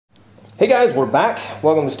Hey guys, we're back.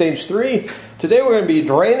 Welcome to stage 3. Today we're going to be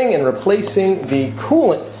draining and replacing the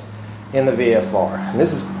coolant in the VFR. And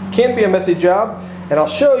this can be a messy job, and I'll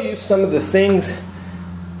show you some of the things,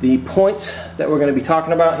 the points that we're going to be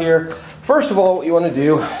talking about here. First of all, what you want to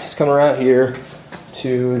do is come around here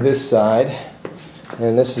to this side,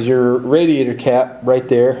 and this is your radiator cap right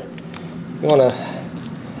there. You want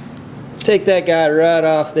to take that guy right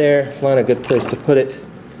off there, find a good place to put it,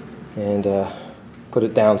 and put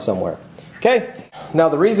it down somewhere. Okay, now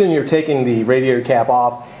the reason you're taking the radiator cap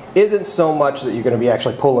off isn't so much that you're going to be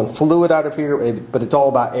actually pulling fluid out of here, but it's all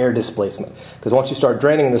about air displacement. Because once you start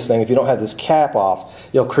draining this thing, if you don't have this cap off,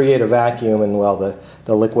 you'll create a vacuum, and well,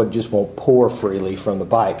 the liquid just won't pour freely from the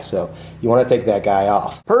bike. So you want to take that guy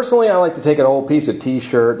off. Personally, I like to take an old piece of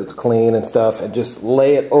t-shirt that's clean and stuff and just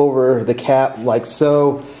lay it over the cap like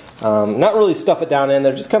so. Not really stuff it down in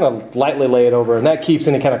there, just kind of lightly lay it over, and that keeps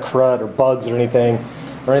any kind of crud or bugs or anything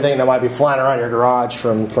that might be flying around your garage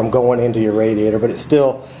from going into your radiator, but it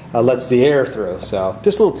still lets the air through. So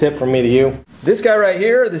just a little tip from me to you. This guy right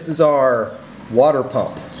here, this is our water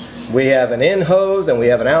pump. We have an in hose and we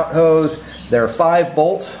have an out hose. There are 5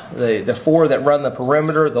 bolts. The 4 that run the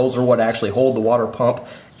perimeter, those are what actually hold the water pump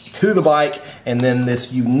to the bike, and then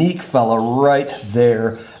this unique fella right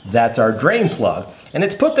there, that's our drain plug. And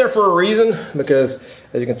it's put there for a reason, because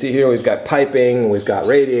as you can see here, we've got piping, we've got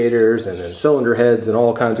radiators, and then cylinder heads and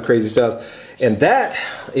all kinds of crazy stuff. And that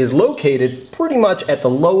is located pretty much at the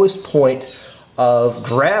lowest point of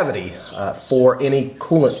gravity for any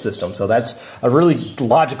coolant system. So that's a really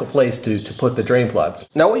logical place to put the drain plug.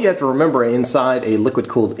 Now what you have to remember, inside a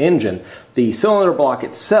liquid-cooled engine, the cylinder block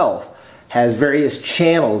itself has various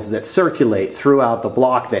channels that circulate throughout the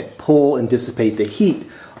block that pull and dissipate the heat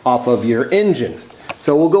off of your engine.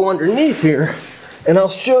 So we'll go underneath here and I'll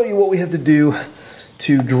show you what we have to do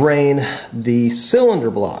to drain the cylinder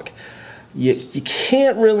block. You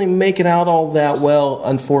can't really make it out all that well,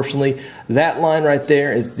 unfortunately. That line right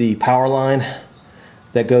there is the power line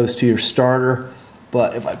that goes to your starter.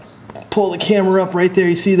 But if I pull the camera up right there,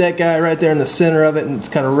 you see that guy right there in the center of it, and it's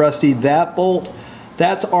kind of rusty. That bolt,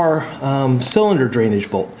 that's our cylinder drainage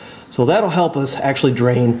bolt. So that'll help us actually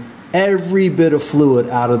drain every bit of fluid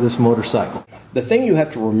out of this motorcycle. The thing you have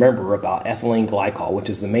to remember about ethylene glycol, which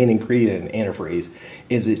is the main ingredient in antifreeze,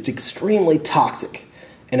 is it's extremely toxic.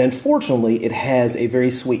 And unfortunately, it has a very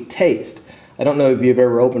sweet taste. I don't know if you've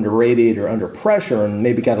ever opened a radiator under pressure and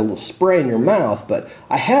maybe got a little spray in your mouth, but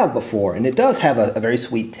I have before, and it does have a very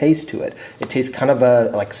sweet taste to it. It tastes kind of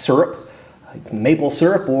like syrup, like maple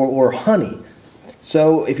syrup or honey.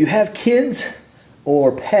 So if you have kids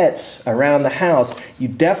or pets around the house, you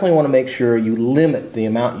definitely want to make sure you limit the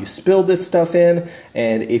amount you spill this stuff in,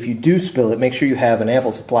 and if you do spill it, make sure you have an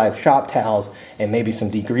ample supply of shop towels and maybe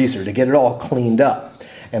some degreaser to get it all cleaned up.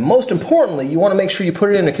 And most importantly, you want to make sure you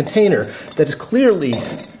put it in a container that is clearly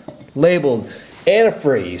labeled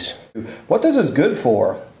antifreeze. What this is good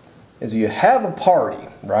for is you have a party,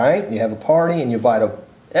 right? You have a party and you invite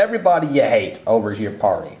everybody you hate over to your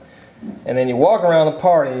party. And then you walk around the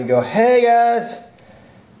party and you go, "Hey guys,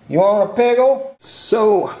 you want a pickle?"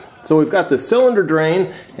 So we've got the cylinder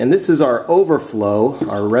drain, and this is our overflow,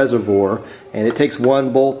 our reservoir, and it takes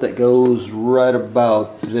 1 bolt that goes right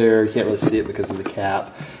about there. You can't really see it because of the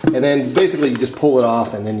cap. And then basically you just pull it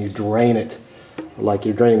off and then you drain it like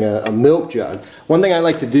you're draining a milk jug. One thing I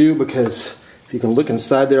like to do, because if you can look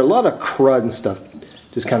inside there, a lot of crud and stuff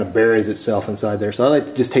just kind of buries itself inside there. So I like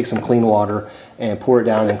to just take some clean water and pour it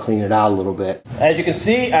down and clean it out a little bit. As you can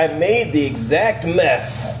see, I made the exact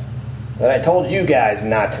mess that I told you guys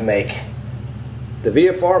not to make. The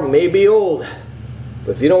VFR may be old,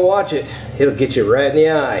 but if you don't watch it, it'll get you right in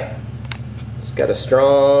the eye. It's got a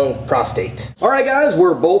strong prostate. Alright guys,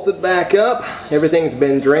 we're bolted back up. Everything's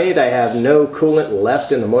been drained. I have no coolant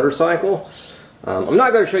left in the motorcycle. I'm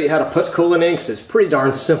not going to show you how to put coolant in because it's pretty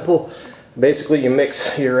darn simple. Basically, you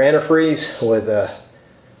mix your antifreeze with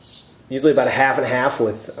usually about a half and half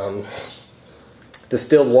with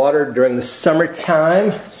distilled water during the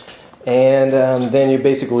summertime, and then you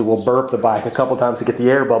basically will burp the bike a couple times to get the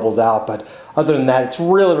air bubbles out. But other than that, it's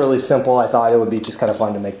really simple. I thought it would be just kind of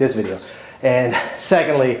fun to make this video. And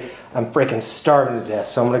secondly, I'm freaking starving to death,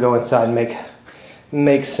 so I'm gonna go inside and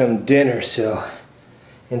make some dinner. So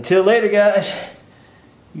until later guys,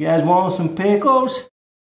 you guys want some pickles?